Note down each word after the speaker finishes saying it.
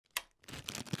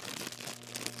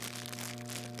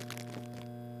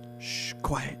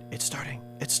Quiet. It's starting.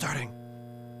 It's starting.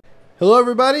 Hello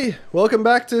everybody, welcome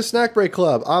back to Snack Break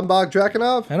Club. I'm Bog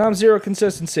Drakenov. And I'm Zero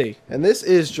Consistency. And this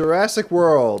is Jurassic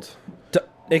World.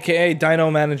 AKA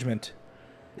Dino Management.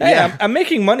 Hey, Yeah. I'm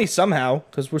making money somehow,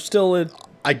 because we're still in...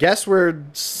 I guess we're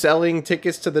selling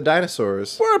tickets to the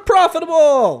dinosaurs. We're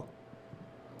profitable!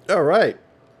 Alright.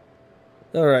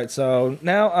 Alright, so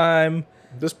now I'm...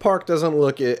 This park doesn't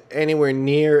look anywhere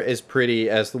near as pretty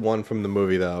as the one from the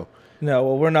movie, though. No,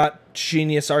 well, we're not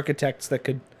genius architects that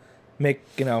could make,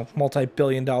 you know,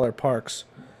 multi-billion-dollar parks.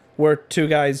 We're two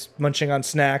guys munching on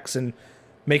snacks and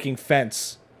making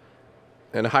fence.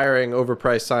 And hiring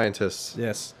overpriced scientists.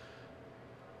 Yes.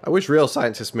 I wish real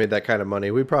scientists made that kind of money.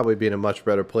 We'd probably be in a much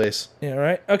better place. Yeah,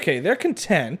 right? Okay, they're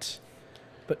content,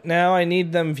 but now I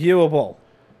need them viewable.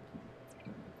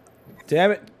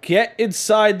 Damn it, get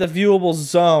inside the viewable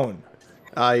zone.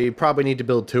 You probably need to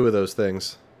build 2 of those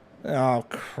things. Oh,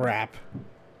 crap.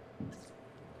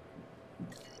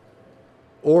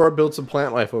 Or build some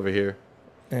plant life over here.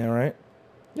 Yeah, right?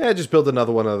 Yeah, just build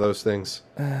another one of those things.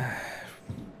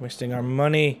 Wasting our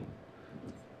money.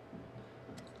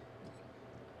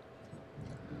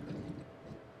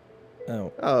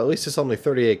 Oh. Oh, at least it's only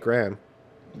 38 grand.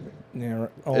 Yeah,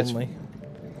 only.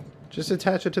 Just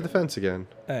attach it to the fence again.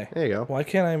 Hey. There you go. Why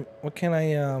can't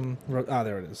I, ah,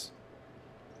 there it is.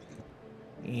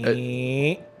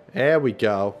 There we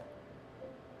go.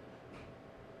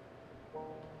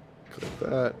 Click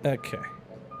that. Okay.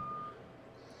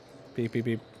 Beep, beep,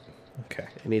 beep. Okay.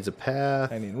 It needs a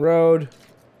path. I need road.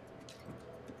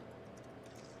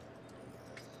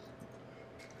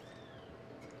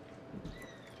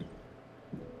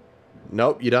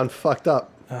 Nope, you done fucked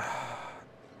up.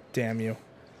 Damn you.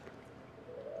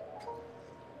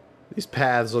 These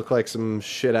paths look like some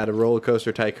shit out of Roller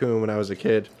Coaster Tycoon when I was a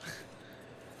kid.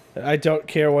 I don't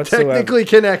care whatsoever. Technically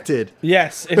connected.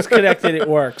 Yes, it's connected. It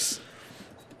works.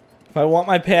 If I want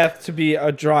my path to be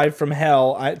a drive from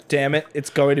hell, damn it, it's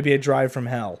going to be a drive from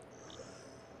hell.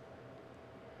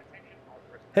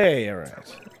 Hey, alright.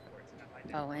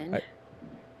 Owen.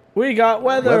 We got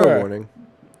weather. Weather warning.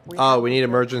 Oh, we need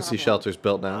emergency shelters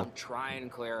built now. I'm trying,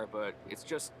 Clara, but it's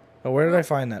just... Oh, where did I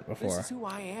find that before? This is who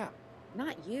I am.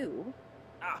 Not you.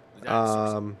 The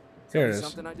dinosaurs. Here it is.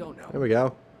 Something I don't know. There we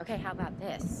go. Okay, how about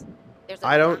this? There's a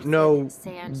I don't know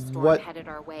sandstorm what headed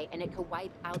our way, and it could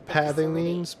wipe out the pathing facility.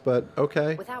 means, but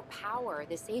okay. Without power,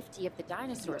 the safety of the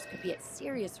dinosaurs could be at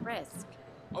serious risk.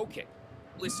 Okay,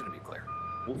 listen to me, Claire.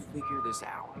 We'll figure this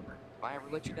out. Have I ever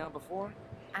let you down before?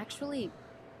 Actually,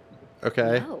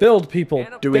 Okay. no. Build people.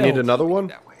 Do we need Build. another one?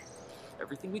 That way.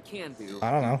 Everything we can do,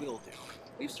 I don't know. we will do.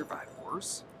 We've survived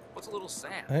worse. What's a little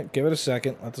sad? Alright, give it a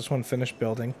second. Let this one finish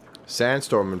building.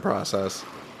 Sandstorm in process.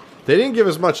 They didn't give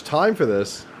us much time for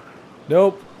this.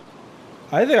 Nope.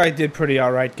 I think I did pretty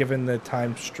alright given the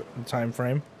time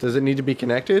frame. Does it need to be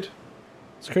connected?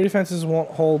 Security fences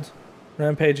won't hold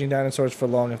rampaging dinosaurs for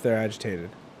long if they're agitated.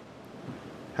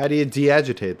 How do you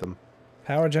de-agitate them?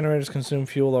 Power generators consume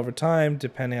fuel over time,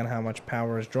 depending on how much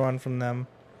power is drawn from them.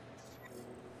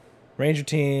 Ranger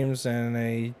teams and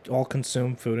they all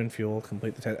consume food and fuel.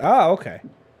 Complete the test. Ah, okay.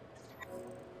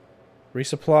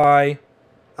 Resupply.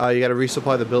 You gotta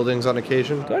resupply the buildings on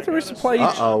occasion? Do I have to resupply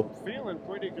each? Uh-oh.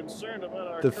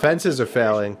 The fences are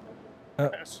failing.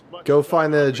 Go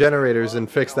find the generators and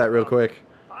fix that real quick.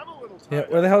 Yeah,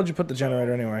 where the hell did you put the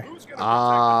generator anyway?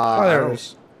 Ah, Oh, there it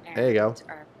is. There you go.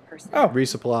 Oh.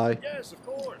 Resupply. Yes, of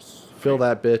course. Fill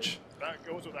that bitch. That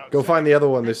goes without Go saying. there find the other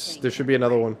one. There should be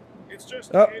another one. It's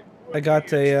just Oh, it would I got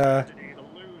be a, tragedy to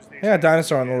lose these I got a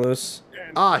dinosaur on the loose.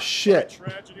 and Ah, by shit.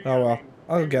 tragedy, Oh, well. I mean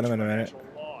I'll get him in a minute. financial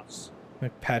loss.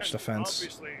 Let me patch the And fence.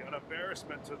 Obviously an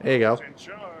embarrassment to There you those go. in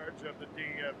charge of the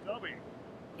DFW.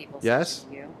 People Yes? such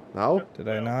as you. No? Did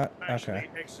I not? Actually, Okay.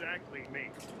 exactly me.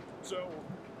 So,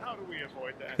 how do we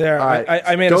avoid that? There, Alright.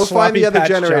 I made a Go sloppy find the other patch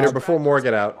generator job. before more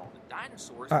get out. The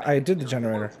dinosaurs I did the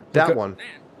generator. That Look at- one. Then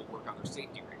we'll work on their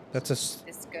safety rings. That's a...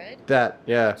 This good? That,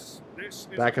 yeah. This is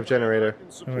Backup the plan generator.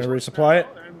 I can I'm gonna support resupply it?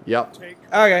 now and Yep. take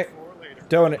Okay. for later.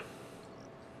 Doing it.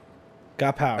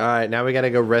 Got power. Alright, now we gotta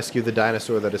go rescue the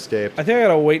dinosaur that escaped. I think I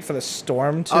gotta wait for the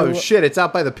storm to... Oh shit, it's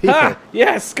out by the people. Ah!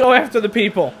 Yes! Go after the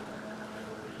people!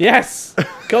 Yes!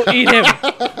 Go eat him!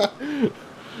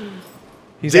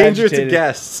 He's Danger agitated. to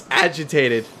guests.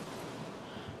 Agitated.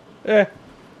 Eh.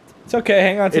 It's okay,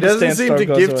 hang on to It the doesn't seem sandstorm to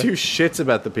goes give away. two shits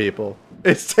about the people.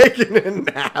 It's taking a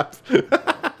nap.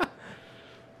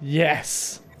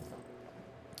 Yes!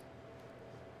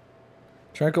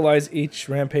 Tranquilize each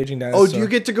rampaging dinosaur. Oh, do you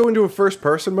get to go into a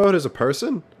first-person mode as a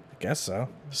person? I guess so.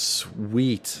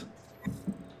 Sweet.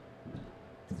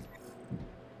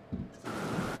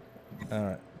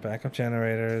 Alright. Backup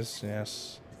generators,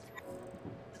 yes.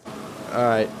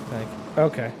 Alright.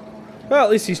 Okay. Well, at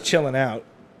least he's chilling out.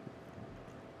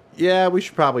 Yeah, we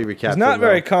should probably recapture He's not him,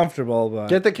 very though. comfortable, but...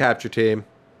 Get the capture team.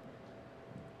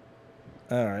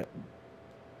 Alright.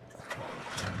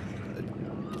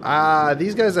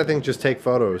 These guys, I think, just take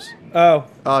photos. Oh.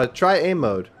 Try aim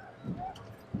mode.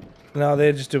 No,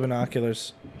 they just do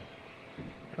binoculars.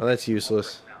 Oh, that's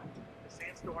useless. The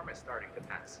sandstorm is starting to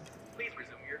pass. Please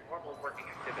resume your normal working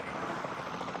activity.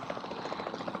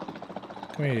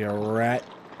 Come here, you rat.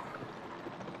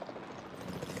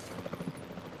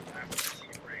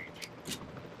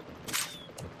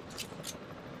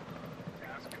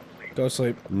 Go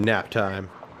sleep. Nap time.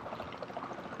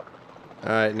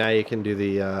 Alright, now you can do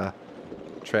the,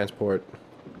 transport.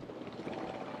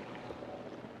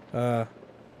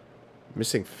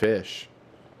 Missing fish.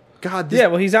 God, this... Yeah,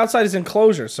 well, he's outside his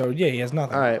enclosure, so yeah, he has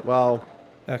nothing. Alright, well...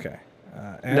 Okay.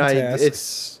 No,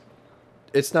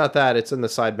 it's not that. It's in the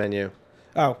side menu.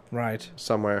 Oh, right.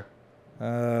 Somewhere.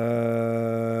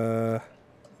 No,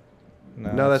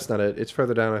 No, that's not it. It's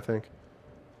further down, I think.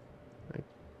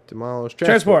 Demolish.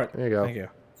 Transport. There you go. Thank you.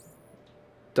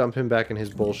 Dump him back in his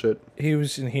bullshit. He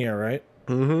was in here, right?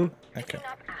 Mm-hmm. Okay.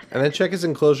 And then check his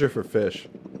enclosure for fish.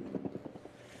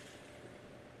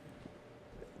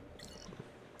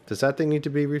 Does that thing need to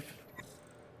be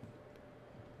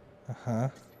Uh-huh.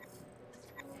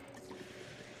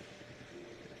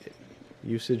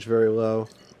 Usage very low.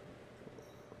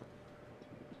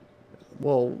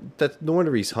 Well, that's no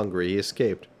wonder he's hungry. He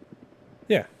escaped.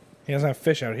 Yeah. He doesn't have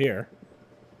fish out here.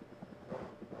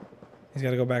 He's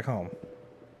got to go back home.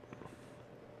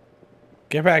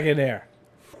 Get back in there.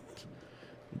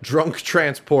 Drunk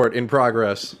transport in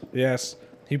progress. Yes.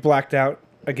 He blacked out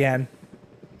again.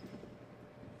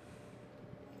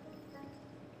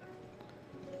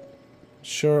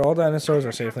 Sure, all dinosaurs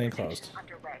are safely enclosed.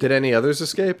 Did any others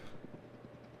escape?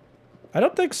 I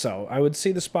don't think so. I would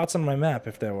see the spots on my map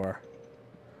if there were.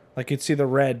 Like, you'd see the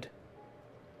red.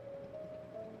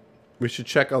 We should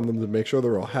check on them to make sure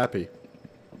they're all happy.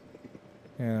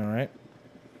 Yeah, alright.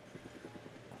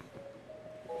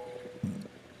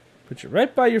 Put you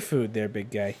right by your food there,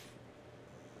 big guy.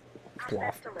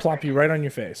 Plop you right on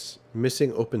your face.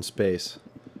 Missing open space.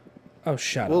 Oh,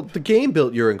 shut Well, up. the game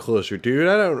built your enclosure, dude.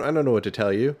 I don't know what to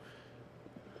tell you.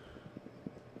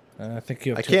 I think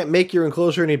you have I can't make your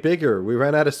enclosure any bigger. We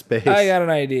ran out of space. I got an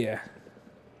idea.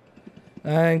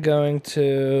 I'm going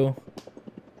to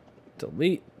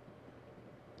delete.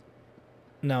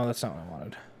 No, that's not what I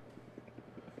wanted.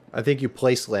 I think you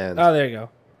place land. Oh, there you go.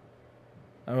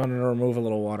 I wanted to remove a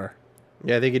little water.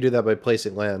 Yeah, I think you do that by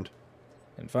placing land.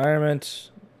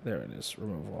 Environment. There it is.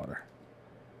 Remove water.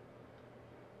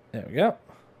 There we go.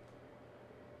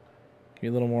 Give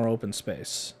you a little more open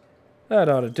space. That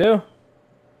ought to do.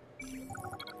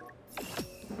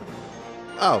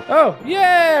 Oh, Oh,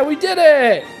 yeah, we did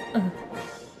it!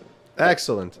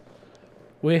 excellent.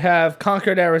 We have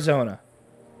conquered Arizona.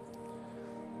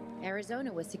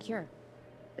 Arizona was secure.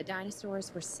 The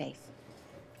dinosaurs were safe.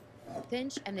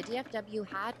 Finch and the DFW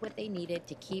had what they needed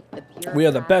to keep the bureaucrats We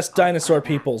are the best off our dinosaur back.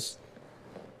 peoples.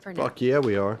 For now. Fuck yeah,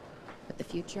 we are. But the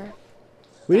future?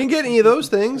 We didn't get any of those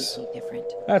things. Completely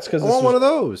different. That's because I want one of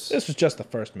those. this was just the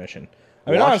first mission.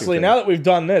 I mean, honestly, Washington. now that we've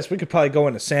done this, we could probably go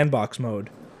into sandbox mode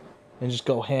and just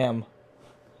go ham.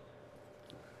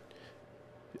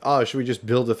 Oh, should we just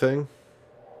build a thing?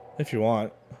 If you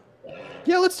want.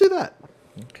 Yeah, let's do that.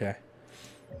 Okay.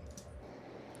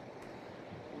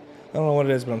 I don't know what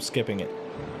it is, but I'm skipping it.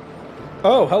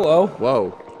 Oh, hello. Whoa.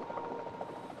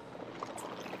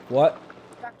 What?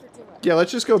 Dr. Dewar, Yeah,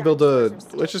 let's just go build a... dinosaurs are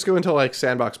safe. Let's just go into, like,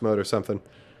 sandbox mode or something.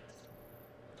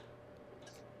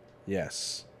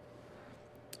 Yes.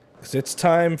 Because it's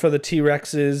time for the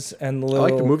T-Rexes and the I little...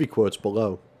 like the movie quotes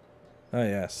below. Oh,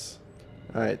 yes.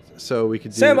 Alright, so we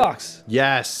could do... Sandbox!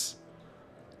 Yes!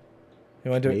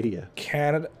 You want to do it? Media.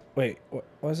 Canada? Wait,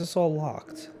 why is this all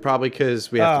locked? Probably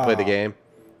because we have to play the Oh. game.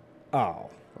 Oh.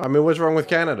 I mean, what's wrong with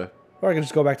Canada? Or I could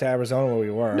just go back to Arizona where we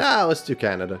were. Nah, let's do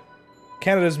Canada.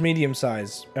 Canada's medium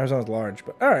size. Arizona's large,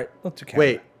 but alright, let's do Canada.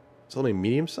 Wait, it's only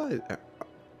medium size?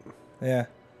 Yeah.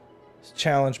 It's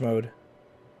challenge mode.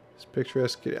 It's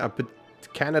picturesque. But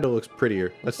Canada looks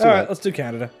prettier. Let's do Alright, that. let's do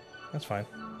Canada. That's fine.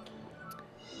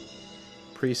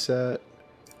 Preset.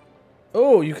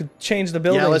 Oh, you could change the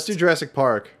buildings. Yeah, let's do Jurassic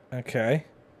Park. Okay.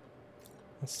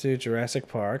 Let's do Jurassic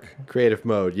Park. Creative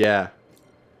mode, yeah.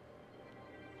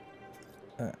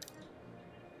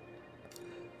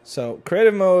 So,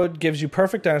 creative mode gives you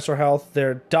perfect dinosaur health.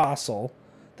 They're docile.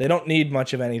 They don't need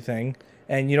much of anything.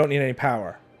 And you don't need any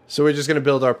power. So we're just going to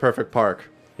build our perfect park.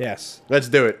 Yes. Let's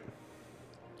do it.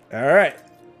 Alright.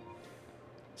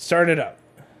 Start it up.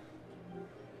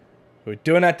 Are we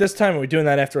doing that this time, or are we doing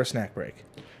that after a snack break?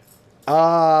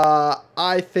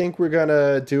 I think we're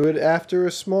gonna do it after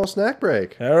a small snack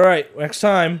break. All right, next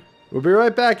time. We'll be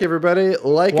right back, everybody.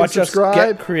 Like Watch and subscribe. Us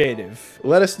get creative.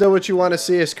 Let us know what you want to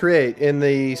see us create in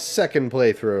the second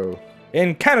playthrough.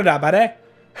 In Canada, buddy.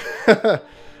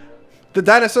 The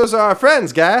dinosaurs are our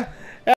friends, guy.